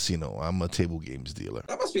work at a casino. I'm a table games dealer.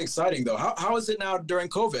 That must be exciting, though. How is it now during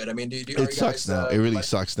COVID? I mean, It sucks now. It really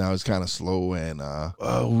sucks now. It's kind of slow, and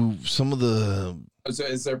some of the.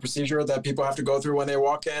 Is there a procedure that people have to go through when they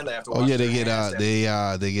walk in? They have to. Oh yeah,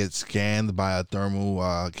 they get scanned by a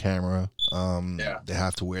thermal camera. They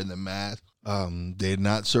have to wear the mask. They're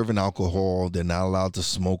not serving alcohol. They're not allowed to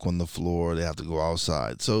smoke on the floor. They have to go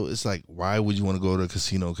outside. So it's like, why would you want to go to a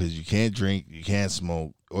casino? Because you can't drink, you can't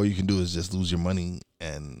smoke. All you can do is just lose your money,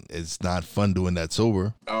 and it's not fun doing that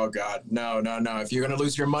sober. Oh God, no! If you're gonna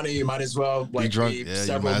lose your money, you might as well be drunk. You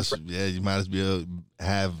might as well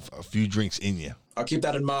have a few drinks in you. I'll keep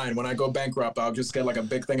that in mind. When I go bankrupt, I'll just get like a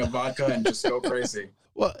big thing of vodka and just go crazy.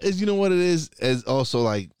 Well, you know what it is? Is also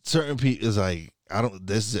like certain people is like,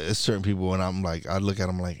 there's certain people, and I'm like, I look at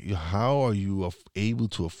them like, how are you able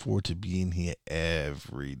to afford to be in here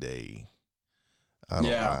every day?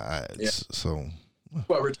 So.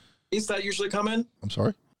 What, retirees that usually come in? I'm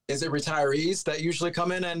sorry? Is it retirees that usually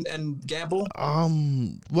come in and gamble?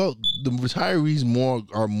 Well, the retirees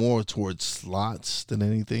are more towards slots than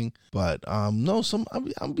anything. But no,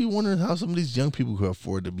 I'll be wondering how some of these young people who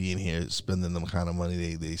afford to be in here spending the kind of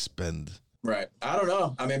money they spend. Right. I don't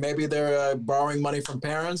know. I mean, maybe they're borrowing money from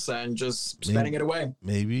parents and just spending it away.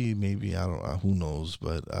 Maybe. I don't know. Who knows?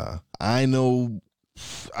 But I know.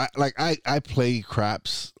 I play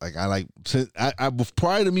craps. Like I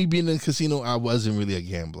prior to me being in the casino, I wasn't really a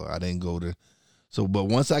gambler. I didn't go to. So, but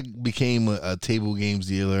once I became a table games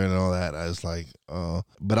dealer and all that, I was like,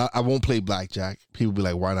 but I won't play blackjack. People be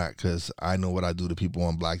like, why not? Because I know what I do to people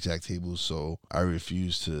on blackjack tables, so I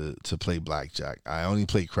refuse to play blackjack. I only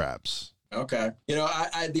play craps. Okay. You know,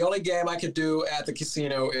 I the only game I could do at the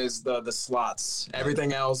casino is the slots.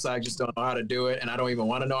 Everything else, I just don't know how to do it, and I don't even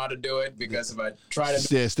want to know how to do it, because if I try to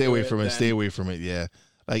stay away from it. Stay away from it. Yeah.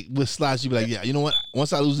 Like with slots, you be like, yeah, you know what?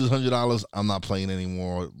 Once I lose this $100, I'm not playing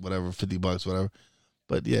anymore. Whatever, $50, whatever.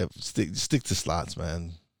 But yeah, stick to slots,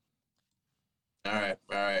 man. All right.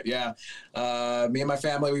 Yeah. Me and my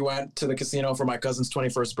family, we went to the casino for my cousin's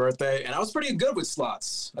 21st birthday, and I was pretty good with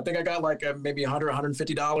slots. I think I got like maybe $100,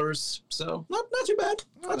 $150. So not too bad.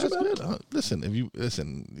 Not too bad. Good. Listen,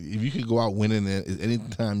 if you could go out winning,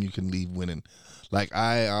 anytime you can leave winning. Like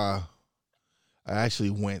I actually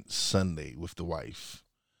went Sunday with the wife,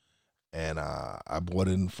 and I bought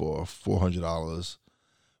in for $400,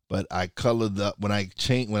 but I colored up when I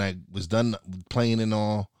was done playing and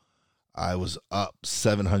all. I was up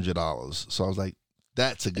 $700. So I was like,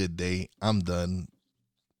 that's a good day. I'm done.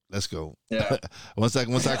 Let's go. Yeah. once I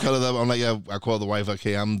colored up, I'm like, yeah, I called the wife,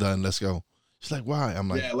 okay, I'm done. Let's go. She's like, why? I'm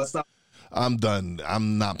like, yeah, let's not. I'm done.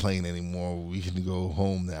 I'm not playing anymore. We can go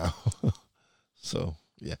home now. So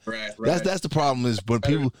yeah. Right. That's the problem, is when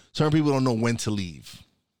certain people don't know when to leave.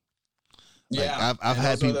 Yeah. Like I've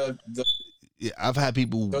had people. I've had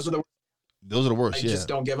people. Those are the worst. Just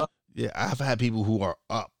don't give up. Yeah. I've had people who are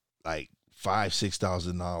up like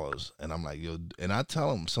 $5,000-$6,000, and I'm like, yo, and I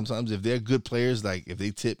tell them sometimes if they're good players, like if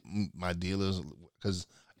they tip my dealers, because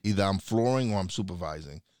either I'm flooring or I'm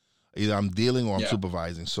supervising, either I'm dealing or I'm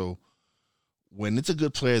supervising. So when it's a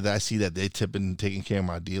good player that I see that they're tipping, taking care of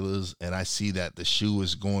my dealers, and I see that the shoe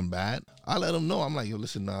is going bad, I let them know. I'm like, yo,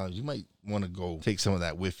 listen, you might want to go take some of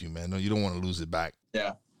that with you, man. No, you don't want to lose it back.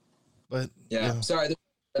 Yeah. But yeah. Sorry.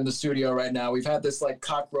 In the studio right now, we've had this like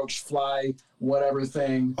cockroach fly whatever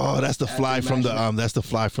thing. Oh, that's the fly from the that's the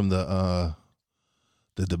fly from the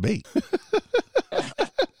debate.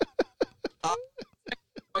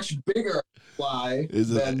 Much bigger fly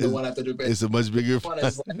than the one at the debate. It's a much bigger fly.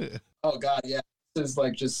 Like, oh God, yeah. This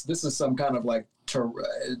is some kind of like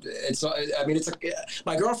it's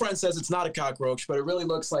my girlfriend says it's not a cockroach, but it really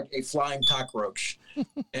looks like a flying cockroach.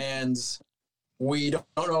 And we don't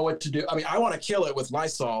know what to do. I mean, I want to kill it with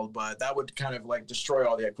Lysol, but that would kind of like destroy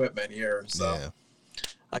all the equipment here. So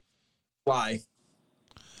I fly.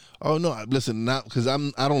 Oh no! Listen, not because I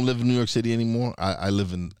don't live in New York City anymore. I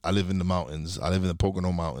live in the mountains. I live in the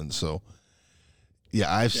Pocono Mountains. So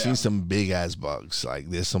yeah, I've seen some big ass bugs. Like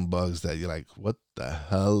there's some bugs that you're like, what the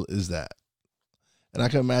hell is that? And I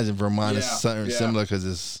can imagine Vermont is something similar,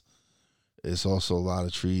 because it's also a lot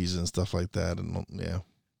of trees and stuff like that. And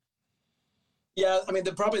Yeah, I mean,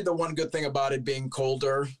 probably the one good thing about it being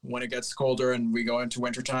colder, when it gets colder and we go into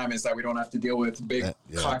wintertime, is that we don't have to deal with big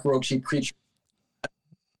cockroachy creatures.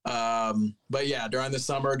 But yeah, during the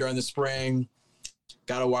summer, during the spring,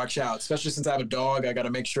 got to watch out, especially since I have a dog. I got to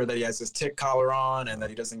make sure that he has his tick collar on and that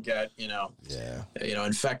he doesn't get,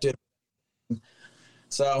 infected.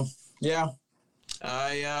 So, yeah.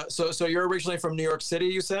 So you're originally from New York City,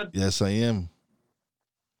 you said? Yes, I am.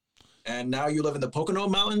 And now you live in the Pocono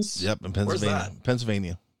Mountains? Yep, in Pennsylvania. Where's that?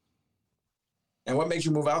 Pennsylvania. And what made you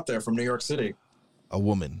move out there from New York City? A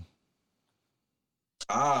woman.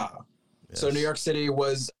 Ah. Yes. So New York City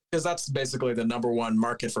was, because that's basically the number one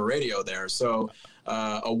market for radio there. So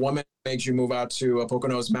a woman makes you move out to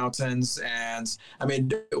Poconos Mountains. And I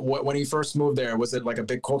mean, when you first moved there, was it like a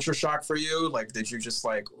big culture shock for you? Like, did you just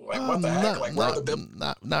what the heck? Like, where are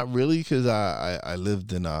the not really, because I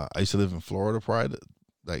lived in I used to live in Florida prior to,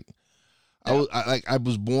 I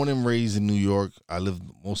was born and raised in New York. I lived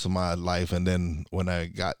most of my life, and then when I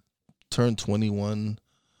turned 21,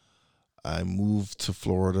 I moved to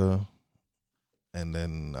Florida, and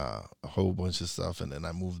then a whole bunch of stuff, and then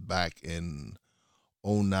I moved back in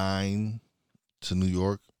 2009 to New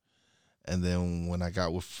York, and then when I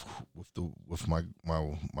got with my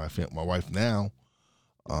wife now,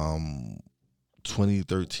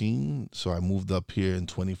 2013. So I moved up here in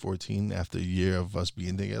 2014 after a year of us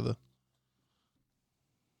being together.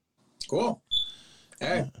 Cool.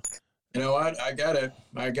 Hey, you know what? I get it.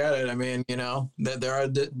 I mean,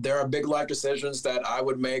 there are big life decisions that I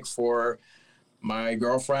would make for my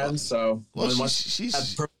girlfriend. So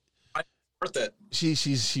she's worth it.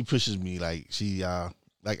 She pushes me, like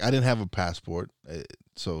I didn't have a passport,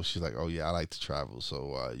 so she's like, oh yeah, I like to travel,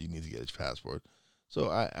 so you need to get a passport. So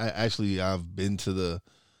I've been to the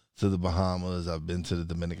Bahamas. I've been to the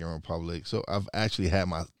Dominican Republic. So I've actually had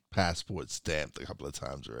my passport stamped a couple of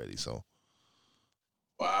times already. So.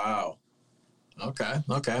 Wow. Okay.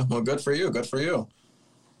 Well, good for you.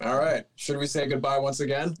 All right. Should we say goodbye once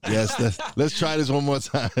again? Yes. Let's try this one more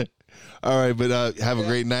time. All right. But have a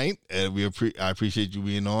great night. And I appreciate you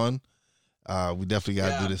being on. We definitely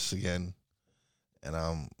got to do this again. And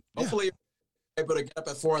hopefully. Yeah. Able to get up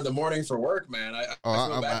at 4 a.m. for work, man. I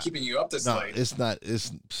feel bad keeping you up this late. It's not.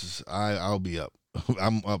 I'll be up.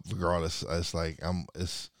 I'm up regardless.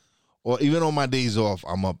 Or even on my days off,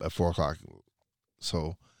 I'm up at 4 o'clock.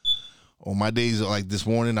 So on my days, like this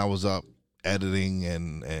morning, I was up editing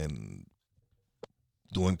and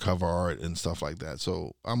doing cover art and stuff like that.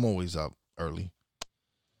 So I'm always up early.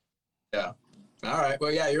 Yeah. All right.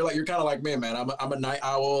 Well, yeah, you're kind of like me, man. I'm a night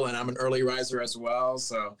owl and I'm an early riser as well.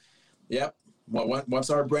 So, yep. Well, once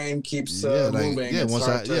our brain keeps moving,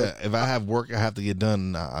 if I have work I have to get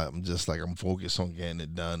done, I'm just like, I'm focused on getting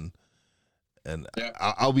it done, and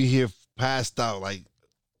I'll be here passed out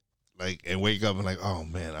and wake up and like, oh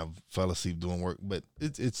man, I fell asleep doing work. But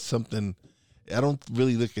it's something I don't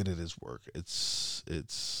really look at it as work. It's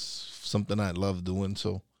something I love doing,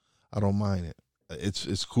 so I don't mind it.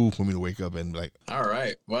 It's cool for me to wake up and like. All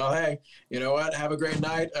right. Well, hey, you know what? Have a great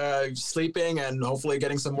night sleeping and hopefully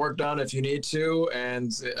getting some work done if you need to.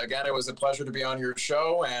 And again, it was a pleasure to be on your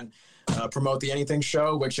show and promote the Anything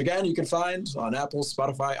Show, which again, you can find on Apple,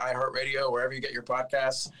 Spotify, iHeartRadio, wherever you get your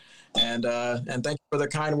podcasts. And thank you for the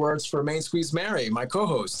kind words for Main Squeeze Mary, my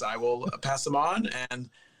co-host. I will pass them on, and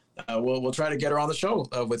we'll try to get her on the show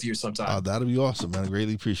with you sometime. Oh, that'll be awesome, man. I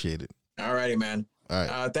greatly appreciate it. All righty, man. All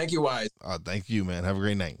right. Thank you, Wise. Thank you, man. Have a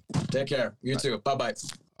great night. Take care. You too. Bye-bye.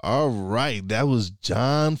 All right. That was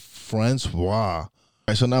John Francois. All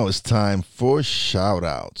right, so now it's time for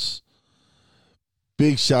shout-outs.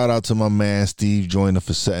 Big shout-out to my man, Steve Joyner,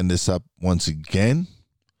 for setting this up once again.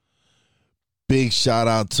 Big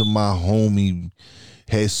shout-out to my homie,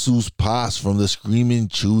 Jesus Paz from the Screaming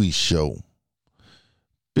Chewy Show.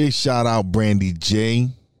 Big shout-out, Brandy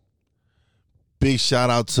J. Big shout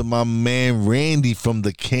out to my man Randy from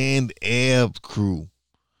the Canned Air crew.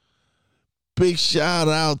 Big shout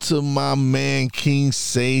out to my man King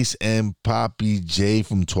Sace and Poppy J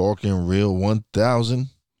from Talking Real 1000.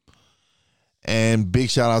 And big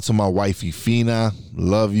shout out to my wifey Fina.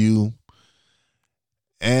 Love you.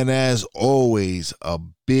 And as always, a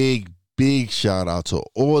big shout out to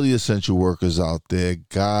all the essential workers out there.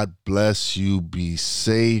 God bless you. Be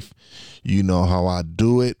safe. You know how I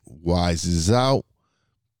do it. Wise is out.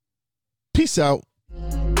 Peace out.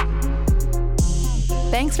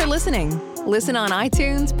 Thanks for listening. Listen on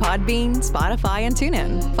iTunes, Podbean, Spotify, and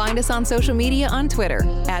TuneIn. Find us on social media on Twitter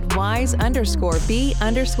at wise_b_blunt,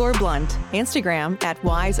 Instagram at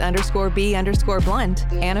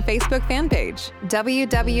wise_b_blunt, and a Facebook fan page,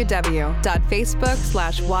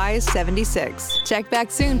 www.facebook.com/wise76. Check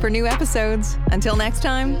back soon for new episodes. Until next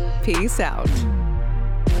time, peace out.